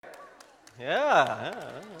Yeah.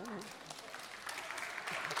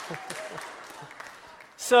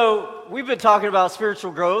 So we've been talking about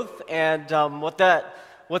spiritual growth and what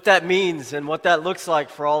that means and what that looks like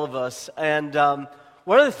for all of us. And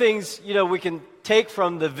one of the things we can take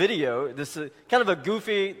from the video, this is kind of a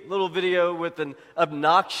goofy little video with an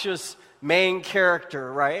obnoxious main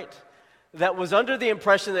character, right? That was under the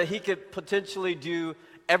impression that he could potentially do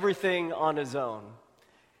everything on his own.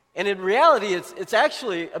 And in reality, it's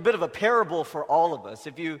actually a bit of a parable for all of us.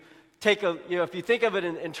 If you take if you think of it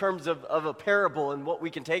in terms of a parable and what we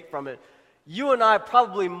can take from it, you and I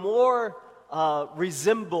probably more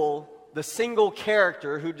resemble the single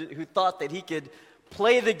character who thought that he could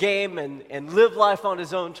play the game and live life on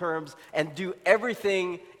his own terms and do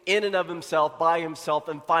everything in and of himself, by himself,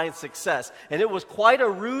 and find success. And it was quite a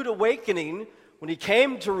rude awakening when he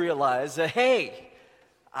came to realize that, hey,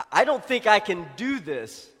 I don't think I can do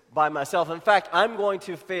this by myself. In fact, I'm going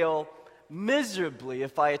to fail miserably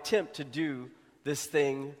if I attempt to do this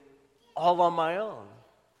thing all on my own.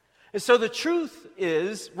 And so the truth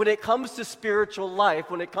is, when it comes to spiritual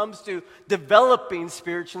life, when it comes to developing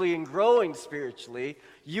spiritually and growing spiritually,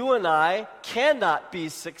 you and I cannot be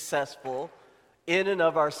successful in and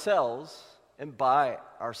of ourselves and by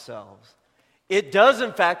ourselves. It does,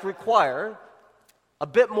 in fact, require a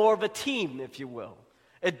bit more of a team, if you will.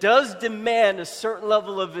 It does demand a certain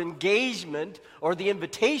level of engagement or the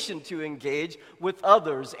invitation to engage with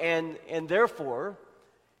others, and therefore,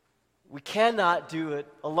 we cannot do it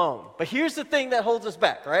alone. But here's the thing that holds us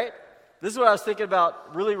back, right? This is what I was thinking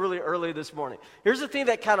about really, really early this morning. Here's the thing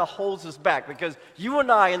that kind of holds us back, because you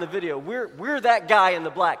and I in the video, we're that guy in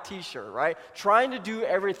the black t-shirt, right? Trying to do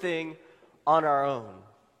everything on our own.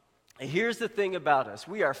 And here's the thing about us.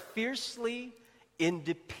 We are fiercely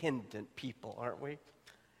independent people, aren't we?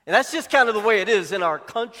 And that's just kind of the way it is in our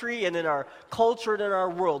country and in our culture and in our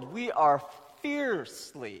world. We are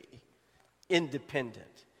fiercely independent.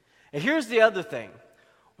 And here's the other thing.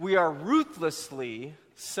 We are ruthlessly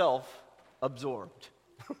self-absorbed.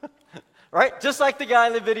 Right? Just like the guy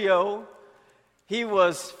in the video, he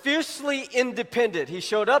was fiercely independent. He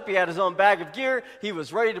showed up, he had his own bag of gear, he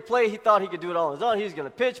was ready to play, he thought he could do it all on his own. He was going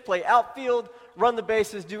to pitch, play outfield, run the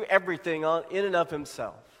bases, do everything in and of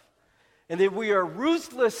himself. And then we are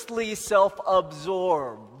ruthlessly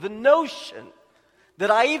self-absorbed. The notion that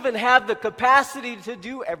I even have the capacity to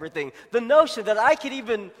do everything, the notion that I could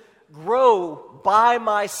even grow by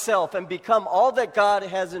myself and become all that God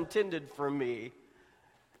has intended for me,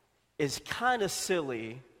 is kind of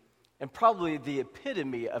silly and probably the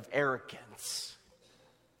epitome of arrogance.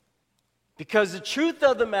 Because the truth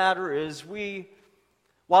of the matter is,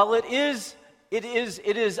 while it is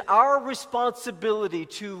our responsibility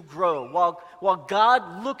to grow. While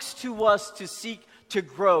God looks to us to seek to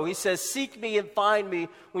grow, He says, "Seek me and find me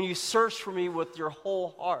when you search for me with your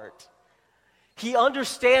whole heart." He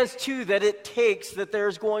understands too that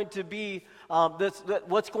there's going to be that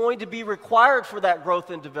what's going to be required for that growth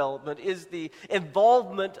and development is the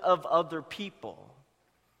involvement of other people.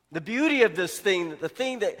 The beauty of this thing,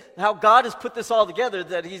 how God has put this all together,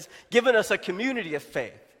 that He's given us a community of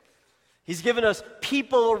faith. He's given us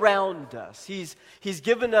people around us. He's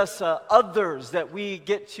given us others that we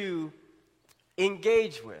get to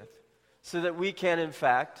engage with so that we can, in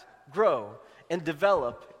fact, grow and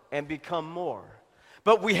develop and become more.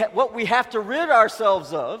 But what we have to rid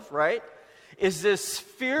ourselves of, right, is this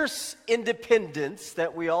fierce independence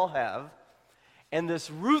that we all have and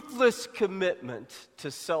this ruthless commitment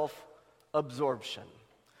to self-absorption.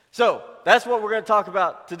 So, that's what we're going to talk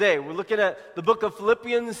about today. We're looking at the book of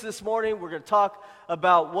Philippians this morning. We're going to talk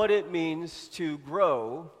about what it means to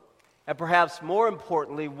grow, and perhaps more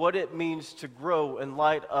importantly, what it means to grow in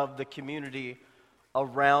light of the community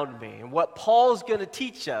around me. And what Paul's going to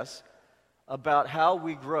teach us about how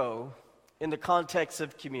we grow in the context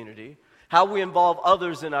of community, how we involve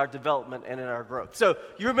others in our development and in our growth. So,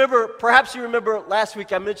 perhaps you remember last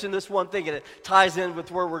week I mentioned this one thing, and it ties in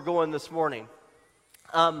with where we're going this morning.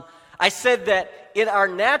 I said that in our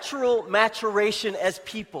natural maturation as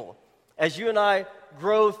people, as you and I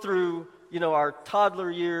grow through, our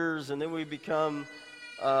toddler years, and then we become,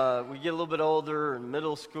 we get a little bit older, and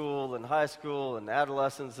middle school, and high school, and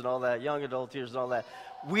adolescence, and all that, young adult years, and all that,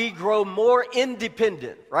 we grow more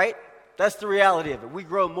independent, right? That's the reality of it. We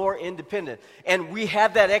grow more independent. And we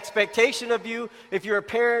have that expectation of you. If you're a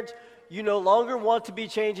parent, you no longer want to be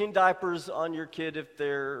changing diapers on your kid if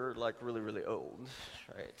they're like really, really old,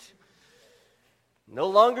 right? No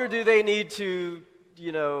longer do they need to,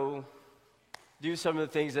 do some of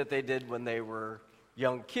the things that they did when they were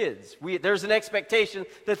young kids. There's an expectation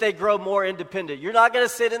that they grow more independent. You're not going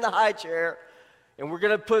to sit in the high chair and we're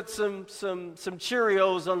going to put some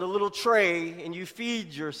Cheerios on the little tray, and you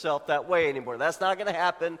feed yourself that way anymore. That's not going to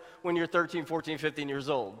happen when you're 13, 14, 15 years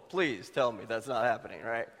old. Please tell me that's not happening,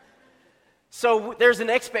 right? So there's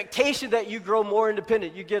an expectation that you grow more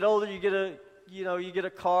independent. You get older, you get a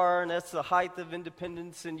car, and that's the height of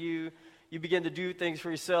independence, and you begin to do things for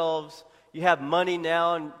yourselves. You have money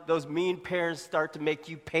now, and those mean parents start to make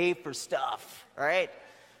you pay for stuff, right?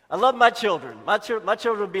 I love my children. My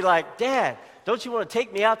children will be like, Dad, don't you want to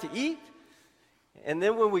take me out to eat? And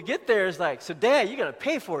then when we get there, it's like, so Dad, you're going to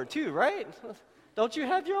pay for it too, right? Don't you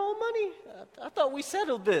have your own money? I thought we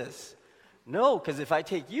settled this. No, because if I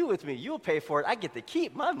take you with me, you'll pay for it. I get to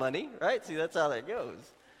keep my money, right? See, that's how that goes.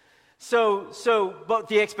 But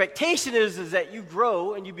the expectation is that you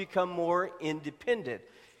grow and you become more independent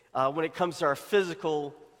when it comes to our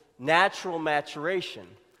physical, natural maturation.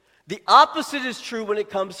 The opposite is true when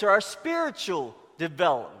it comes to our spiritual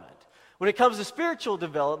development. When it comes to spiritual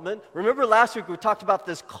development, remember last week we talked about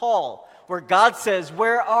this call where God says,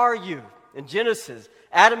 where are you? In Genesis,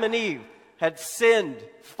 Adam and Eve had sinned,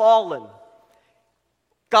 fallen.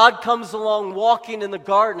 God comes along walking in the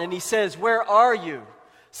garden and he says, where are you?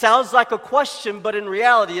 Sounds like a question, but in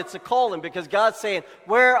reality it's a calling because God's saying,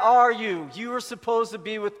 where are you? You are supposed to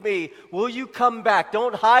be with me. Will you come back?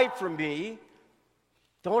 Don't hide from me.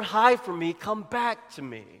 Don't hide from me. Come back to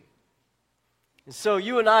me. And so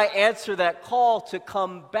you and I answer that call to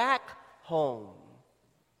come back home.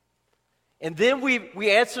 And then we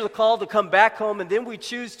answer the call to come back home, and then we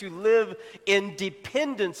choose to live in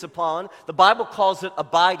dependence upon. The Bible calls it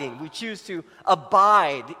abiding. We choose to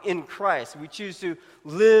abide in Christ. We choose to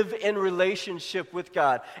live in relationship with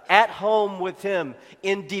God, at home with Him,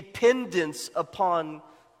 in dependence upon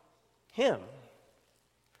Him.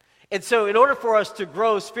 And so in order for us to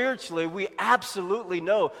grow spiritually, we absolutely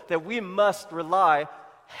know that we must rely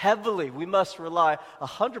heavily. We must rely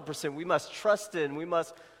 100%. We must trust in, we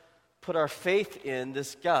must put our faith in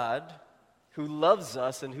this God who loves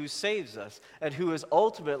us and who saves us and who is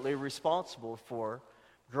ultimately responsible for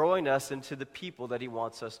growing us into the people that He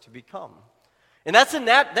wants us to become. And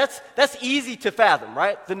that's easy to fathom,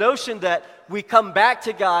 right? The notion that we come back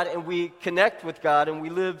to God and we connect with God and we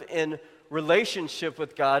live in relationship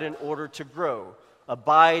with God in order to grow.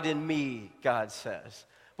 Abide in me, God says.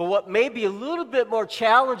 But what may be a little bit more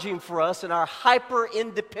challenging for us in our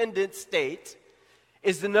hyper-independent state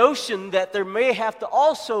is the notion that there may have to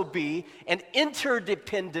also be an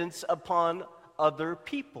interdependence upon other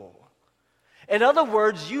people. In other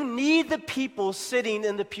words, you need the people sitting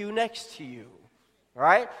in the pew next to you. All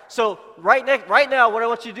right? So right now, what I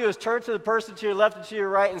want you to do is turn to the person to your left and to your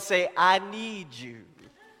right and say, I need you.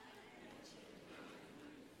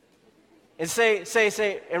 And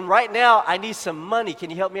say, and right now, I need some money. Can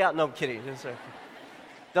you help me out? No, I'm kidding.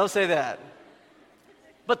 Don't say that.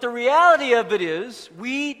 But the reality of it is,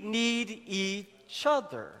 we need each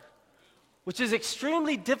other, which is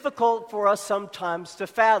extremely difficult for us sometimes to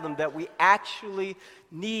fathom, that we actually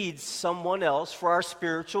need someone else for our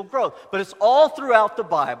spiritual growth. But it's all throughout the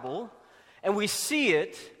Bible, and we see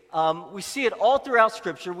it all throughout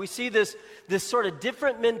Scripture. We see this sort of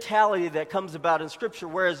different mentality that comes about in Scripture,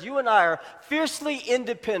 whereas you and I are fiercely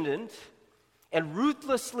independent and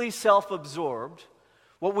ruthlessly self-absorbed.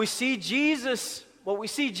 What we see Jesus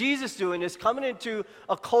doing is coming into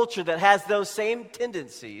a culture that has those same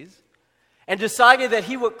tendencies and decided that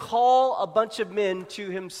He would call a bunch of men to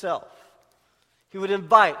Himself. He would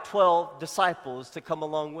invite 12 disciples to come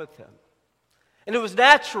along with Him. And it was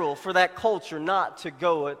natural for that culture not to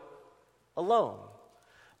go it alone.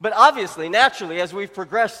 But obviously, naturally, as we've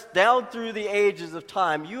progressed down through the ages of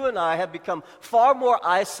time, you and I have become far more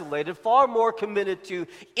isolated, far more committed to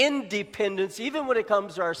independence, even when it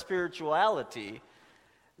comes to our spirituality,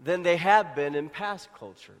 than they have been in past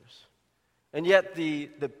cultures. And yet the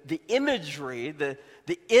imagery,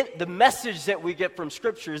 the message that we get from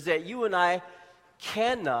Scripture is that you and I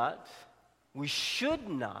we should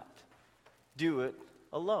not do it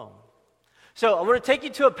alone. So I want to take you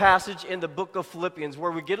to a passage in the book of Philippians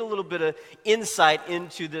where we get a little bit of insight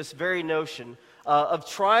into this very notion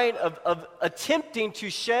of attempting to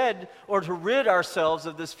shed or to rid ourselves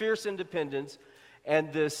of this fierce independence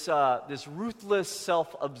and this ruthless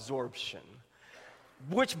self-absorption.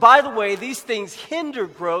 Which, by the way, these things hinder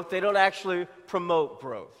growth. They don't actually promote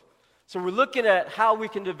growth. So we're looking at how we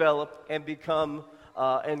can develop and become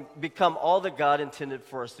all that God intended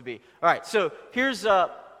for us to be. All right, so here's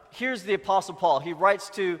the Apostle Paul. He writes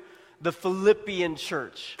to the Philippian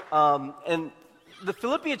church. And the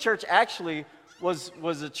Philippian church actually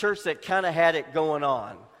was a church that kind of had it going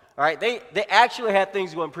on. All right, they actually had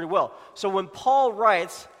things going pretty well. So when Paul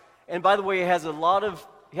writes And by the way, he has a lot of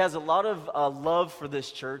love for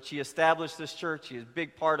this church. He established this church. He is a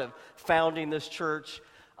big part of founding this church.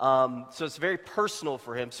 So it's very personal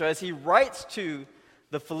for him. So as he writes to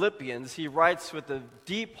the Philippians, he writes with a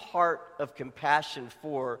deep heart of compassion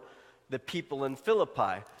for the people in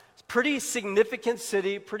Philippi. It's a pretty significant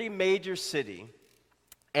city, pretty major city.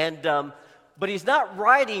 And but he's not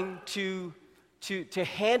writing to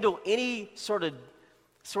handle any sort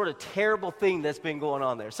of terrible thing that's been going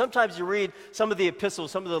on there. Sometimes you read some of the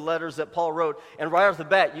epistles, some of the letters that Paul wrote, and right off the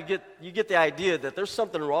bat, you get the idea that there's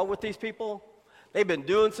something wrong with these people. They've been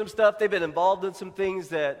doing some stuff. They've been involved in some things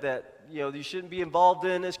that you shouldn't be involved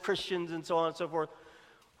in as Christians and so on and so forth.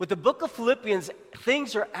 With the book of Philippians,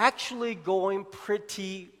 things are actually going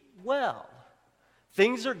pretty well.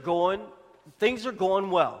 Things are going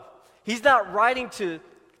well. He's not writing to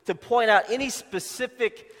point out any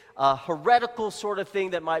specific heretical sort of thing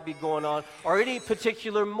that might be going on, or any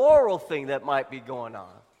particular moral thing that might be going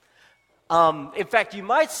on. In fact, you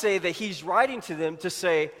might say that he's writing to them to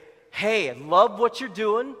say, hey, I love what you're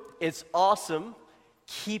doing. It's awesome.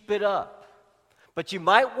 Keep it up. But you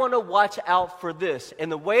might want to watch out for this.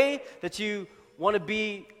 And the way that you want to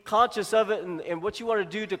be conscious of it and what you want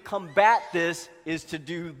to do to combat this is to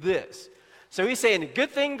do this. So he's saying, a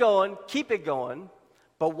good thing going, keep it going.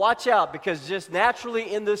 But watch out, because just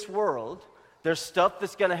naturally in this world, there's stuff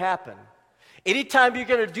that's going to happen. Anytime you're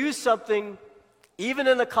going to do something, even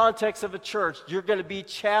in the context of a church, you're going to be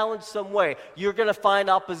challenged some way. You're going to find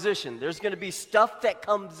opposition. There's going to be stuff that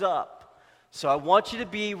comes up. So I want you to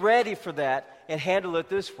be ready for that and handle it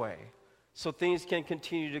this way so things can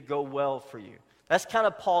continue to go well for you. That's kind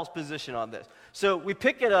of Paul's position on this. So we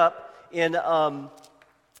pick it up in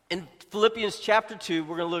Philippians chapter 2,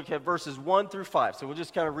 we're going to look at verses 1 through 5. So we'll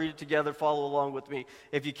just kind of read it together, follow along with me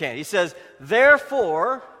if you can. He says,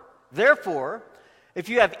 Therefore, if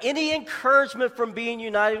you have any encouragement from being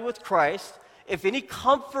united with Christ, if any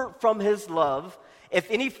comfort from his love,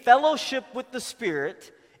 if any fellowship with the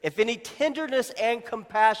Spirit, if any tenderness and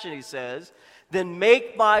compassion, he says, then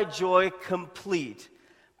make my joy complete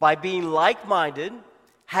by being like-minded,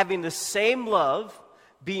 having the same love,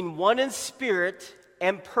 being one in spirit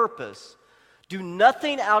and purpose. Do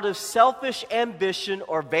nothing out of selfish ambition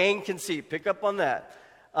or vain conceit. Pick up on that.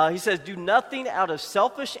 He says, do nothing out of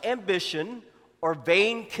selfish ambition or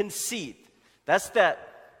vain conceit. That's that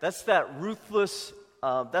ruthless,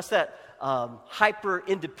 hyper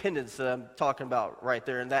independence that I'm talking about right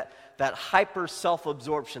there, and that hyper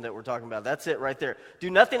self-absorption that we're talking about. That's it right there. Do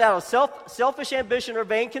nothing out of selfish ambition or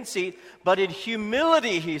vain conceit, but in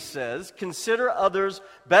humility, he says, consider others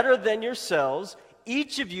better than yourselves.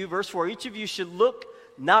 Each of you, verse 4, each of you should look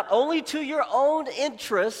not only to your own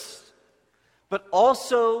interests, but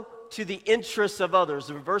also to the interests of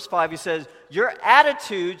others. In verse 5, he says, your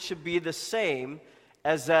attitude should be the same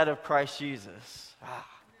as that of Christ Jesus.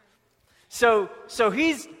 So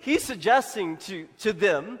he's suggesting to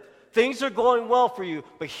them, things are going well for you,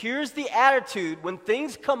 but here's the attitude when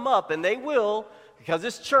things come up, and they will, because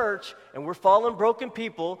it's church, and we're fallen, broken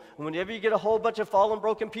people, and whenever you get a whole bunch of fallen,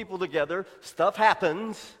 broken people together, stuff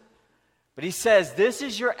happens. But he says, this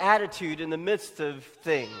is your attitude in the midst of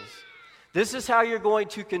things. This is how you're going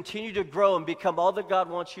to continue to grow and become all that God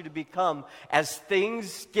wants you to become as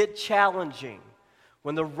things get challenging.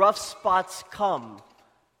 When the rough spots come,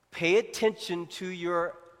 pay attention to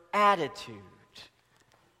your attitude.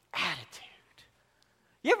 Attitude.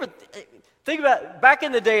 You ever think about, back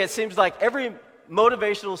in the day, it seems like every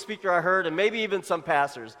motivational speaker I heard, and maybe even some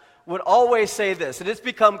pastors, would always say this, and it's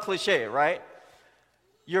become cliche, right?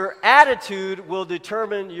 Your attitude will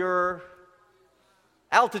determine your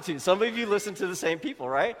altitude. Some of you listen to the same people,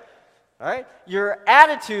 right? All right? Your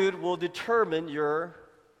attitude will determine your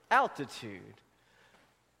altitude.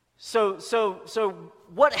 So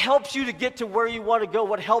what helps you to get to where you want to go?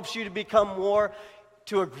 What helps you to become more?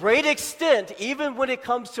 To a great extent, even when it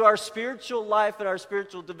comes to our spiritual life and our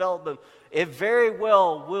spiritual development, it very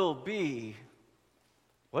well will be,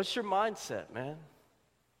 what's your mindset, man?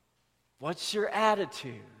 What's your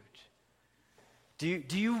attitude? Do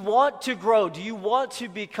you want to grow? Do you want to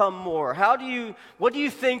become more? What do you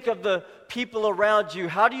think of the people around you?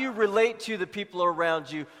 How do you relate to the people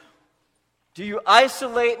around you? Do you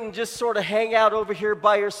isolate and just sort of hang out over here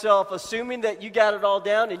by yourself, assuming that you got it all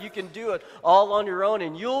down and you can do it all on your own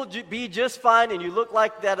and you'll be just fine and you look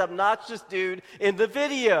like that obnoxious dude in the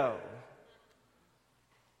video?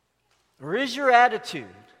 Or is your attitude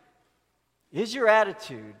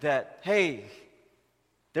that, hey,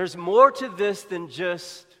 there's more to this than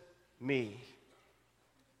just me.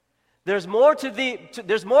 There's more to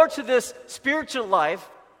this spiritual life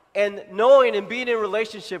and knowing and being in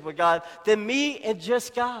relationship with God than me and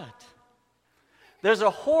just God. There's a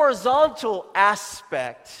horizontal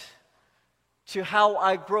aspect to how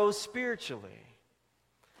I grow spiritually.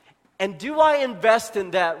 And do I invest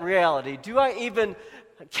in that reality? Do I even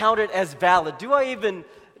count it as valid? Do I even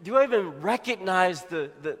recognize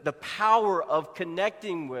the power of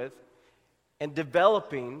connecting with and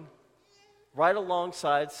developing right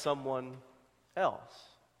alongside someone else?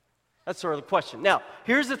 That's sort of the question. Now,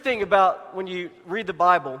 here's the thing about when you read the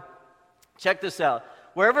Bible. Check this out.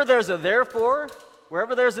 Wherever there's a therefore,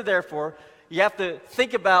 you have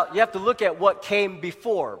to look at what came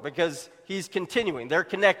before, because he's continuing. They're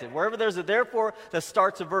connected. Wherever there's a therefore that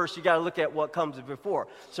starts a verse, you got to look at what comes before.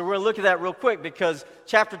 So we're going to look at that real quick, because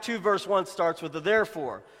chapter 2, verse 1 starts with the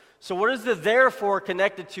therefore. So what is the therefore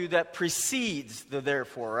connected to that precedes the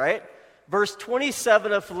therefore, right? Verse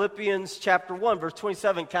 27 of Philippians chapter 1, verse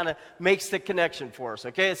 27 kind of makes the connection for us,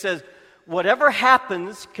 okay? It says, whatever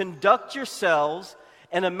happens, conduct yourselves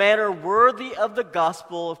in a manner worthy of the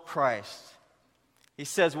gospel of Christ. He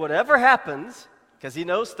says, whatever happens, because he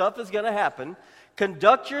knows stuff is going to happen,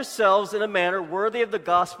 conduct yourselves in a manner worthy of the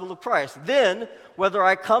gospel of Christ. Then, whether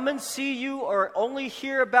I come and see you or only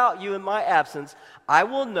hear about you in my absence, I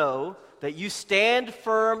will know that you stand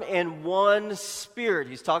firm in one spirit.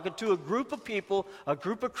 He's talking to a group of people, a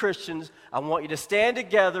group of Christians. I want you to stand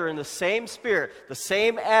together in the same spirit, the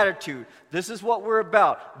same attitude. This is what we're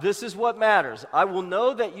about. This is what matters. I will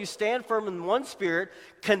know that you stand firm in one spirit,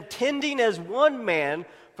 contending as one man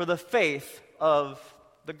for the faith of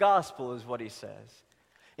the gospel, is what he says.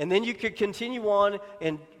 And then you could continue on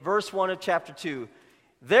in verse 1 of chapter 2.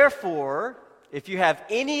 Therefore, if you have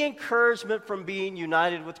any encouragement from being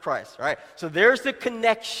united with Christ, all right? So there's the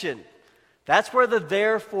connection. That's where the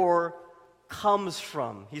therefore comes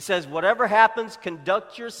from. He says, whatever happens,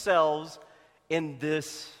 conduct yourselves in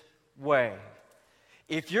this way.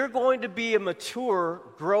 If you're going to be a mature,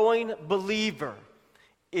 growing believer,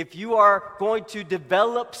 if you are going to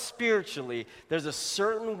develop spiritually, there's a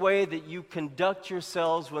certain way that you conduct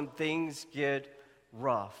yourselves when things get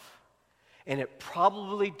rough. And it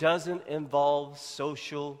probably doesn't involve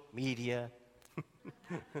social media.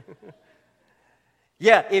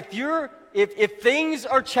 Yeah, if things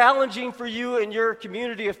are challenging for you in your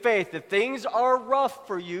community of faith, if things are rough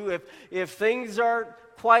for you, if things aren't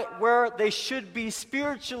quite where they should be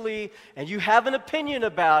spiritually, and you have an opinion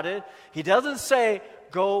about it, he doesn't say,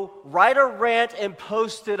 go write a rant and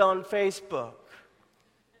post it on Facebook.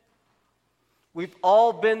 We've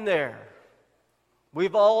all been there.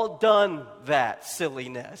 We've all done that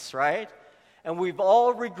silliness, right? And we've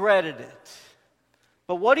all regretted it.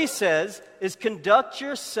 But what he says is conduct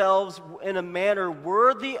yourselves in a manner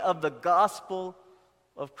worthy of the gospel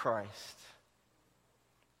of Christ.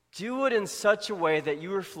 Do it in such a way that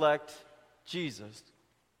you reflect Jesus.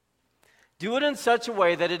 Do it in such a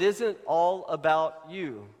way that it isn't all about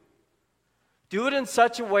you. Do it in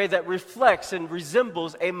such a way that reflects and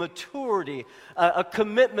resembles a maturity, a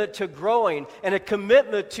commitment to growing, and a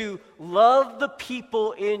commitment to love the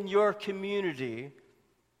people in your community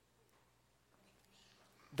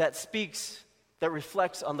that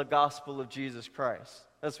reflects on the gospel of Jesus Christ.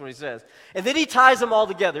 That's what he says. And then he ties them all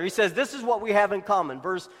together. He says, this is what we have in common.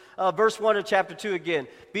 Verse 1 of chapter 2 again.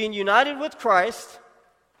 Being united with Christ,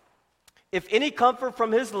 if any comfort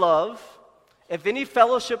from his love, if any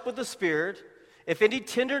fellowship with the Spirit, if any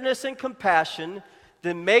tenderness and compassion,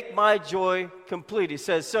 then make my joy complete. He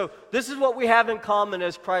says, so this is what we have in common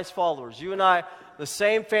as Christ followers. You and I, the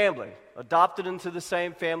same family, adopted into the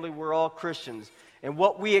same family. We're all Christians. And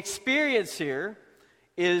what we experience here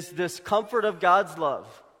is this comfort of God's love.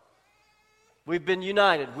 We've been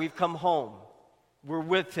united. We've come home. We're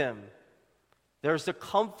with him. There's the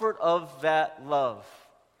comfort of that love.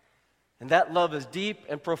 And that love is deep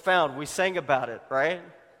and profound. We sang about it, right?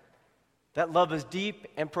 That love is deep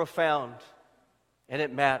and profound, and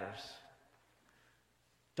it matters.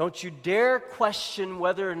 Don't you dare question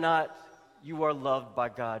whether or not you are loved by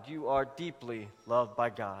God. You are deeply loved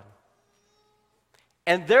by God.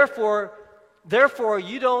 And therefore,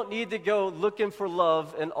 you don't need to go looking for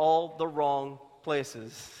love in all the wrong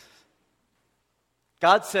places.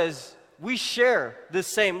 God says, we share this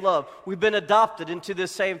same love. We've been adopted into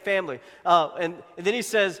this same family. And then he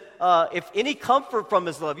says, if any comfort from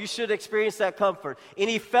his love, you should experience that comfort.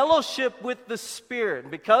 Any fellowship with the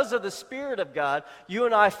Spirit. Because of the Spirit of God, you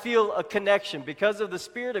and I feel a connection. Because of the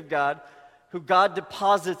Spirit of God, who God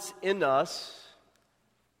deposits in us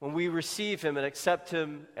when we receive him and accept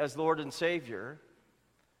him as Lord and Savior,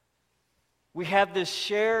 we have this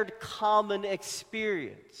shared common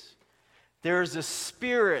experience. There is a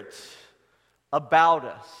spirit about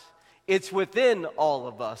us. it's within all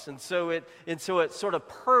of us. And so it sort of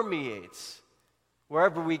permeates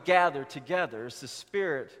wherever we gather together. It's the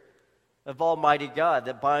Spirit of Almighty God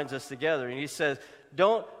that binds us together. And he says,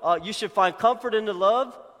 you should find comfort in the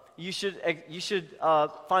love. You should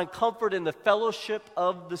find comfort in the fellowship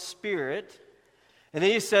of the Spirit. And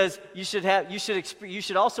then he says, you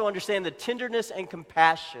should also understand the tenderness and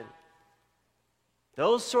compassion.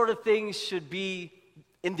 Those sort of things should be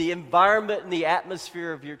in the environment and the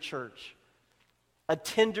atmosphere of your church. A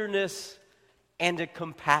tenderness and a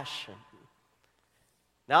compassion.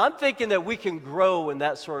 Now, I'm thinking that we can grow in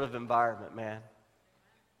that sort of environment, man.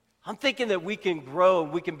 I'm thinking that we can grow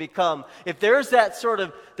and we can become, if there's that sort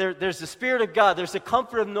of, there's the Spirit of God, there's the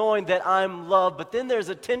comfort of knowing that I'm loved, but then there's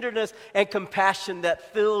a tenderness and compassion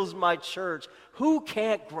that fills my church. Who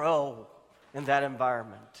can't grow in that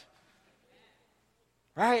environment?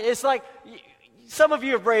 Right? It's like, some of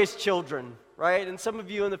you have raised children, right? And some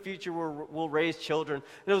of you in the future will raise children.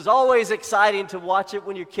 And it was always exciting to watch it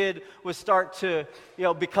when your kid would start to,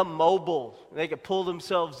 become mobile. And they could pull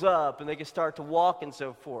themselves up and they could start to walk and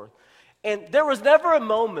so forth. And there was never a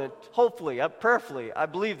moment, hopefully, prayerfully, I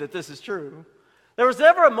believe that this is true. There was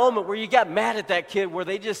never a moment where you got mad at that kid where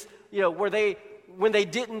they just, when they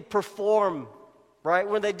didn't perform, right?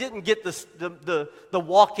 When they didn't get the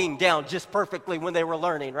walking down just perfectly when they were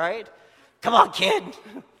learning, right? Come on, kid.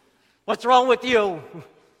 What's wrong with you?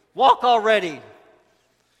 Walk already.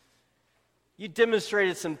 You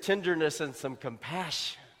demonstrated some tenderness and some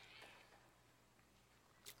compassion.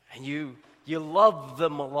 And you loved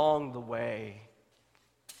them along the way.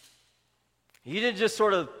 You didn't just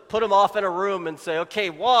sort of put them off in a room and say, okay,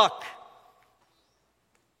 walk.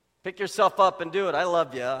 Pick yourself up and do it. I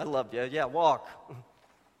love you. Yeah, walk.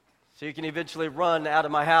 So you can eventually run out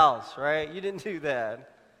of my house, right? You didn't do that.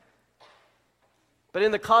 But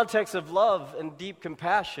in the context of love and deep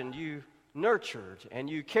compassion, you nurtured and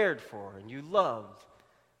you cared for and you loved.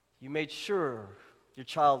 You made sure your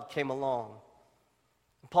child came along.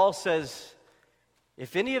 And Paul says,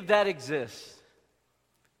 if any of that exists,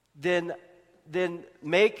 then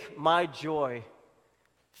make my joy.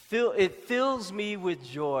 It fills me with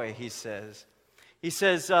joy, he says. He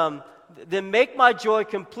says, then make my joy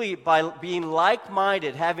complete by being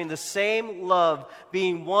like-minded, having the same love,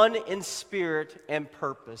 being one in spirit and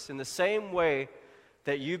purpose. In the same way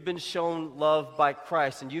that you've been shown love by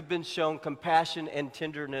Christ and you've been shown compassion and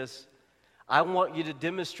tenderness, I want you to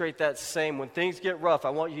demonstrate that same. When things get rough, I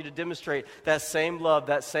want you to demonstrate that same love,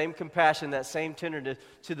 that same compassion, that same tenderness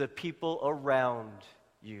to the people around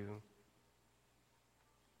you.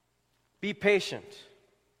 Be patient.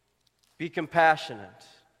 Be compassionate.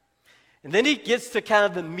 And then he gets to kind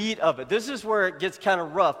of the meat of it. This is where it gets kind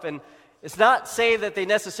of rough. And it's not saying that they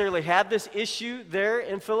necessarily have this issue there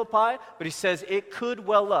in Philippi, but he says it could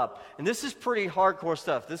well up. And this is pretty hardcore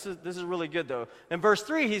stuff. This is really good, though. In verse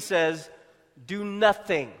 3, he says, do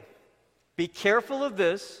nothing. Be careful of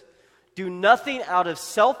this. Do nothing out of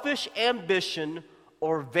selfish ambition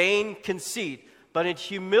or vain conceit, but in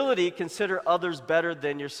humility consider others better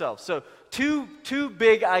than yourself. So two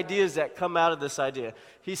big ideas that come out of this idea.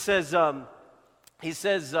 He says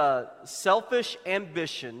selfish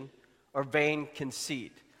ambition or vain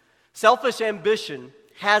conceit. Selfish ambition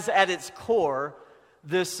has at its core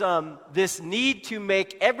this need to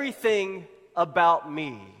make everything about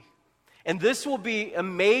me. And this will be a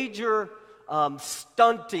major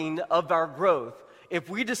stunting of our growth if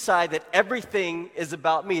we decide that everything is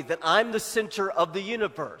about me, that I'm the center of the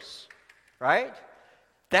universe, right?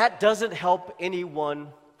 That doesn't help anyone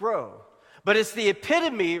grow. But it's the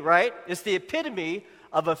epitome, right? It's the epitome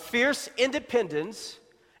of a fierce independence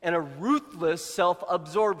and a ruthless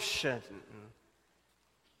self-absorption.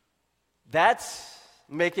 That's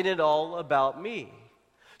making it all about me.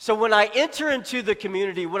 So when I enter into the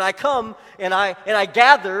community, when I come and I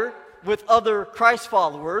gather with other Christ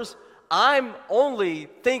followers, I'm only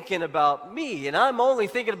thinking about me, and I'm only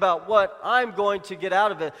thinking about what I'm going to get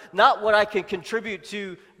out of it, not what I can contribute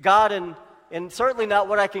to God and certainly not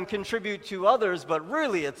what I can contribute to others, but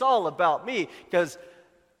really it's all about me, because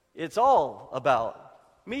it's all about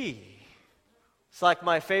me. It's like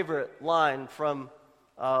my favorite line from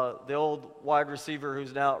the old wide receiver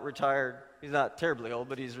who's now retired. He's not terribly old,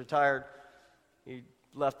 but he's retired. He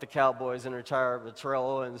left the Cowboys and retired with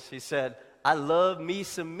Terrell Owens. He said, I love me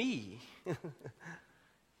some me.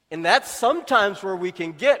 And that's sometimes where we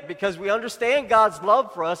can get, because we understand God's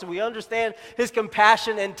love for us and we understand His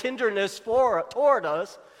compassion and tenderness toward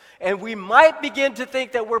us. And we might begin to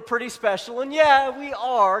think that we're pretty special. And yeah, we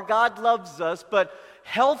are. God loves us. But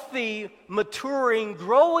healthy, maturing,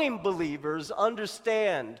 growing believers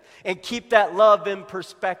understand and keep that love in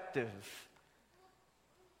perspective.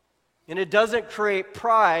 And it doesn't create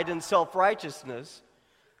pride and self-righteousness,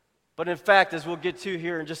 but in fact, as we'll get to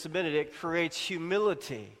here in just a minute, it creates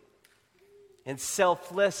humility and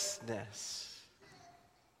selflessness.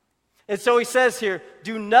 And so he says here,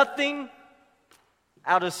 do nothing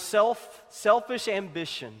out of selfish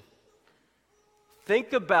ambition.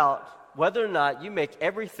 Think about whether or not you make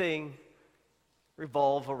everything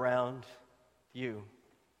revolve around you.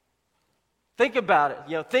 Think about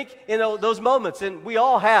it. Think in those moments, and we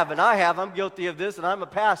all have, and I have, I'm guilty of this, and I'm a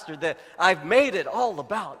pastor, that I've made it all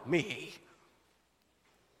about me.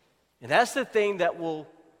 And that's the thing that will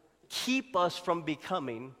keep us from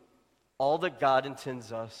becoming all that God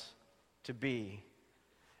intends us to be.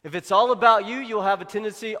 If it's all about you, you'll have a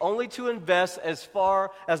tendency only to invest as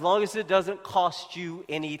long as it doesn't cost you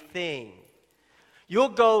anything.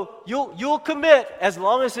 You'll commit as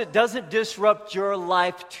long as it doesn't disrupt your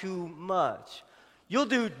life too much. You'll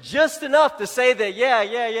do just enough to say that, yeah,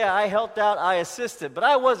 I helped out, I assisted, but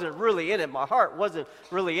I wasn't really in it. My heart wasn't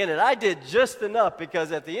really in it. I did just enough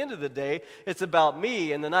because at the end of the day, it's about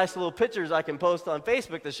me and the nice little pictures I can post on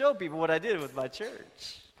Facebook to show people what I did with my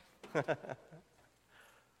church.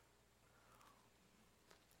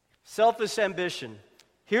 Selfish ambition.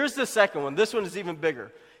 Here's the second one. This one is even bigger.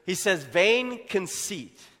 He says vain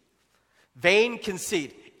conceit. Vain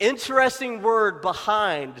conceit. Interesting word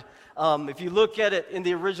behind, if you look at it in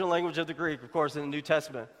the original language of the Greek, of course, in the New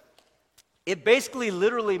Testament, it basically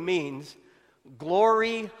literally means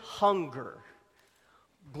glory hunger.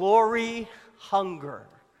 Glory hunger.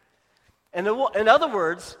 And in other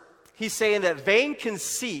words, he's saying that vain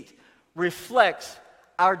conceit reflects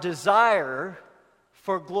our desire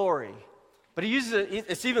for glory. But he uses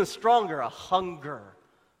it's even stronger, a hunger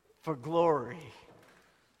for glory.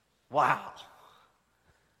 Wow.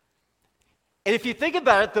 And if you think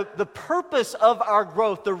about it, the purpose of our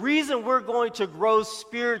growth, the reason we're going to grow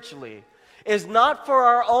spiritually, is not for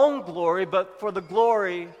our own glory, but for the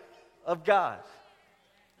glory of God.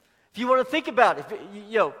 If you want to think about it,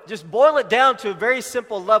 just boil it down to a very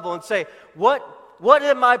simple level and say, what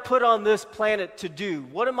am I put on this planet to do?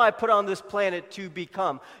 What am I put on this planet to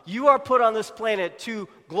become? You are put on this planet to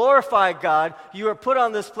glorify God. You are put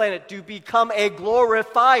on this planet to become a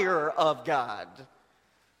glorifier of God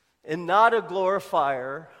and not a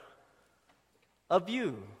glorifier of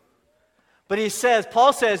you. But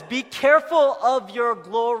Paul says, be careful of your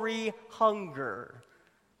glory hunger.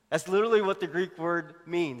 That's literally what the Greek word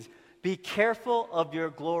means. Be careful of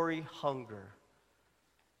your glory hunger.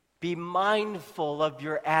 Be mindful of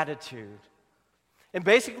your attitude. And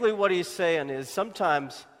basically what he's saying is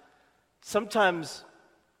sometimes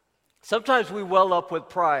we well up with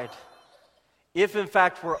pride if in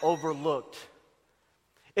fact we're overlooked.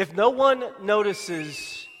 If no one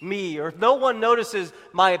notices me, or if no one notices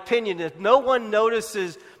my opinion, if no one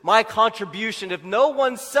notices my contribution, if no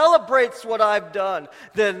one celebrates what I've done,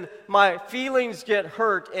 then my feelings get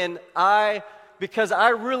hurt, and because I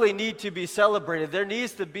really need to be celebrated.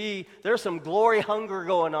 There's some glory hunger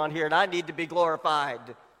going on here, and I need to be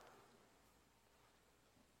glorified.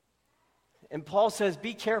 And Paul says,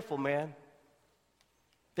 be careful, man.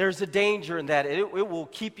 There's a danger in that. It will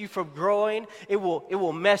keep you from growing. It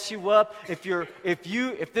will mess you up.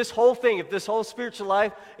 If this whole spiritual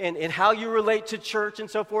life and how you relate to church and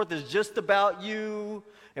so forth is just about you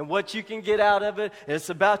and what you can get out of it, and it's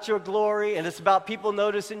about your glory, and it's about people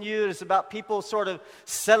noticing you, and it's about people sort of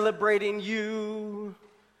celebrating you,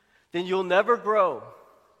 then you'll never grow.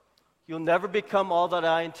 You'll never become all that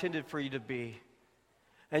I intended for you to be.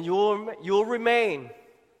 And you'll remain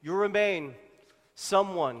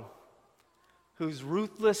someone who's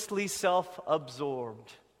ruthlessly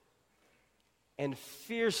self-absorbed and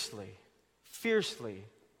fiercely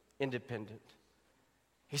independent.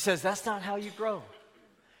 He says that's not how you grow.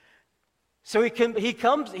 So he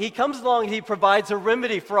comes along and he provides a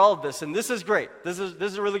remedy for all of this, and this is great. This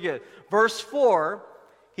is really good. Verse 4,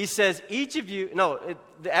 he says,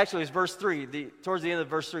 it's verse 3, towards the end of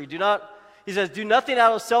verse 3. He says, do nothing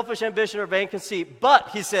out of selfish ambition or vain conceit, but,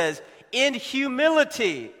 he says, in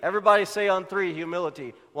humility. Everybody say on 3,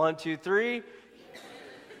 humility. 1, 2, 3.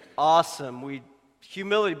 Awesome.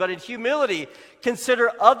 Humility. But in humility,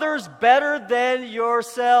 consider others better than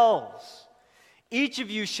yourselves. Each of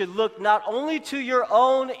you should look not only to your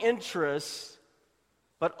own interests,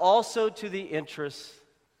 but also to the interests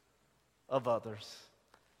of others.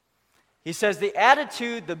 He says the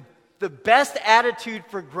best attitude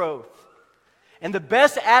for growth, and the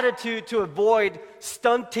best attitude to avoid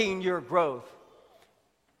stunting your growth,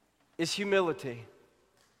 is humility.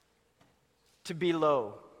 to be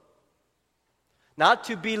low, not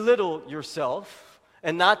to belittle yourself,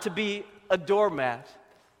 and not to be a doormat,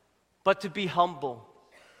 but to be humble.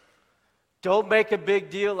 Don't make a big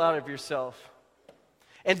deal out of yourself.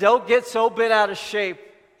 And don't get so bent out of shape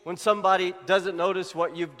when somebody doesn't notice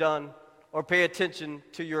what you've done or pay attention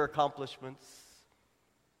to your accomplishments.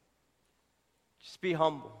 Just be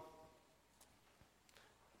humble.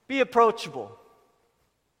 Be approachable.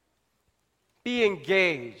 Be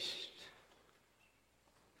engaged.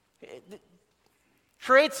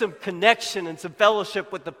 Create some connection and some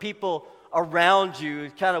fellowship with the people around you,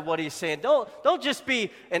 is kind of what he's saying. Don't just be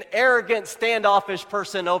an arrogant, standoffish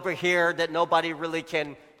person over here that nobody really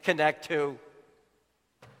can connect to.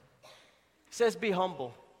 He says be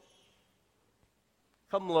humble.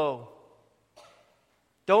 Come low.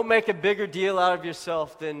 Don't make a bigger deal out of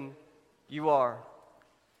yourself than you are.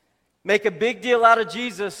 Make a big deal out of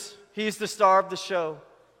Jesus. He's the star of the show.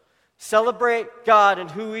 Celebrate God and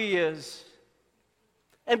who He is.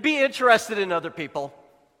 And be interested in other people.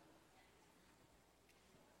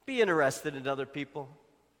 Be interested in other people.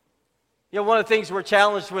 You know, one of the things we're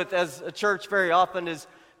challenged with as a church very often is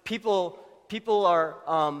people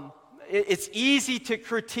are, it's easy to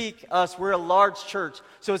critique us. We're a large church.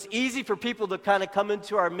 So it's easy for people to kind of come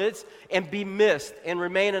into our midst and be missed and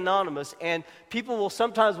remain anonymous. And people will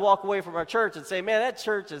sometimes walk away from our church and say, man, that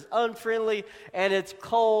church is unfriendly and it's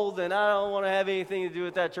cold and I don't want to have anything to do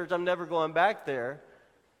with that church. I'm never going back there.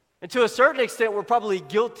 And to a certain extent, we're probably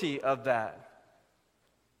guilty of that.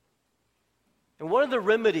 And one of the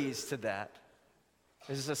remedies to that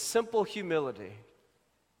is a simple humility.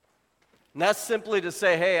 And that's simply to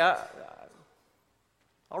say, hey,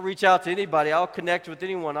 I'll reach out to anybody. I'll connect with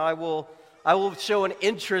anyone. I will show an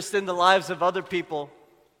interest in the lives of other people.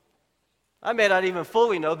 I may not even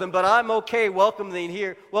fully know them, but I'm okay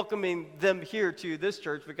welcoming them here to this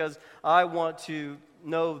church because I want to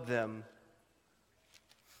know them.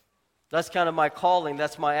 That's kind of my calling.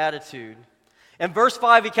 That's my attitude. In verse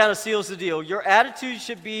 5, he kind of seals the deal. Your attitude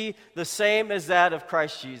should be the same as that of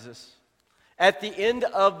Christ Jesus. At the end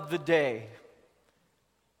of the day,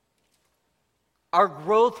 our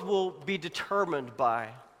growth will be determined by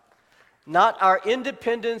not our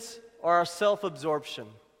independence or our self-absorption,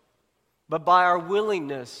 but by our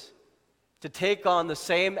willingness to take on the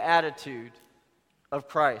same attitude of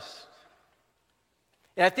Christ.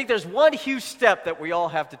 And I think there's one huge step that we all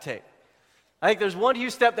have to take. I think there's one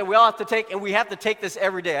huge step that we all have to take, and we have to take this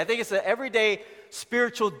every day. I think it's an everyday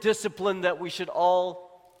spiritual discipline that we should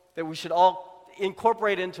all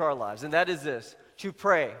incorporate into our lives, and that is this: to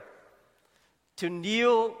pray, to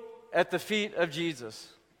kneel at the feet of Jesus,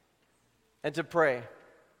 and to pray.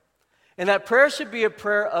 And that prayer should be a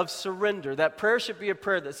prayer of surrender. That prayer should be a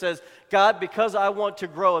prayer that says, God, because I want to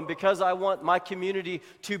grow and because I want my community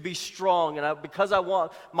to be strong and because I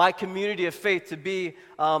want my community of faith to be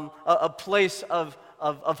a place of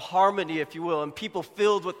harmony, if you will, and people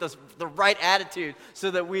filled with the right attitude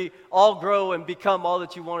so that we all grow and become all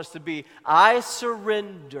that you want us to be, I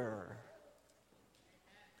surrender.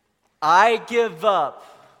 I give up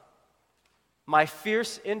my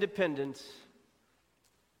fierce independence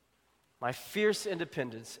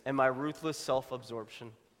and my ruthless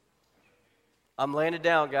self-absorption. I'm laying it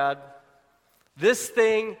down, God. This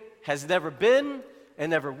thing has never been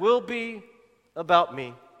and never will be about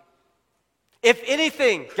me. If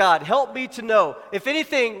anything, God, help me to know. If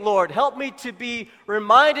anything, Lord, help me to be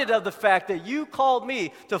reminded of the fact that you called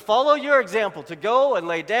me to follow your example, to go and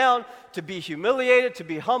lay down, to be humiliated, to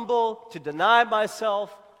be humble, to deny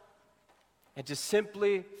myself, and to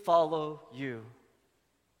simply follow you.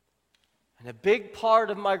 And a big part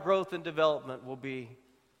of my growth and development will be,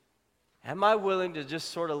 am I willing to just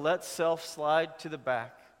sort of let self slide to the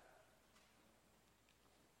back?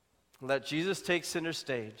 Let Jesus take center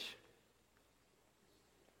stage.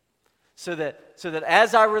 So that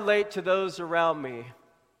as I relate to those around me,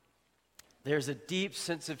 there's a deep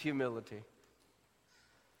sense of humility.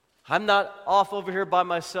 I'm not off over here by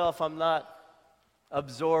myself. I'm not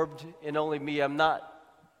absorbed in only me. I'm not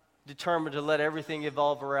determined to let everything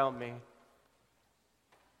evolve around me.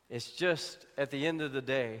 It's just, at the end of the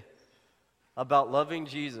day, about loving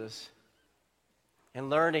Jesus and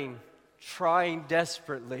learning, trying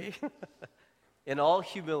desperately, in all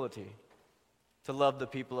humility, to love the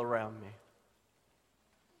people around me.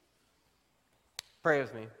 Pray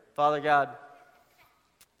with me. Father God,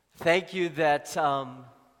 thank you that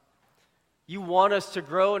you want us to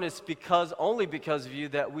grow, and it's only because of you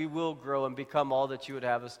that we will grow and become all that you would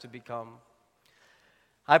have us to become.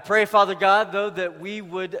 I pray, Father God, though, that we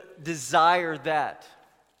would desire that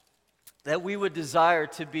we would desire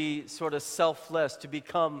to be sort of selfless, to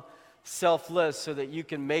become selfless so that you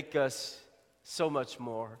can make us so much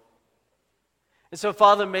more. And so,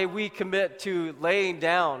 Father, may we commit to laying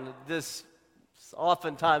down this,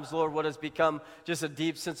 oftentimes, Lord, what has become just a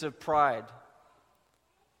deep sense of pride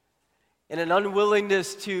and an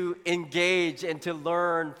unwillingness to engage and to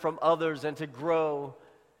learn from others and to grow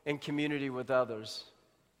in community with others.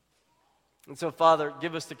 And so, Father,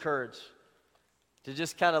 give us the courage to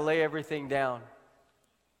just kind of lay everything down,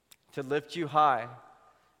 to lift you high,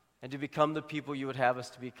 and to become the people you would have us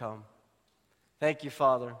to become. Thank you,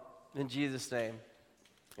 Father. In Jesus' name,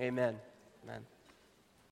 amen. Amen.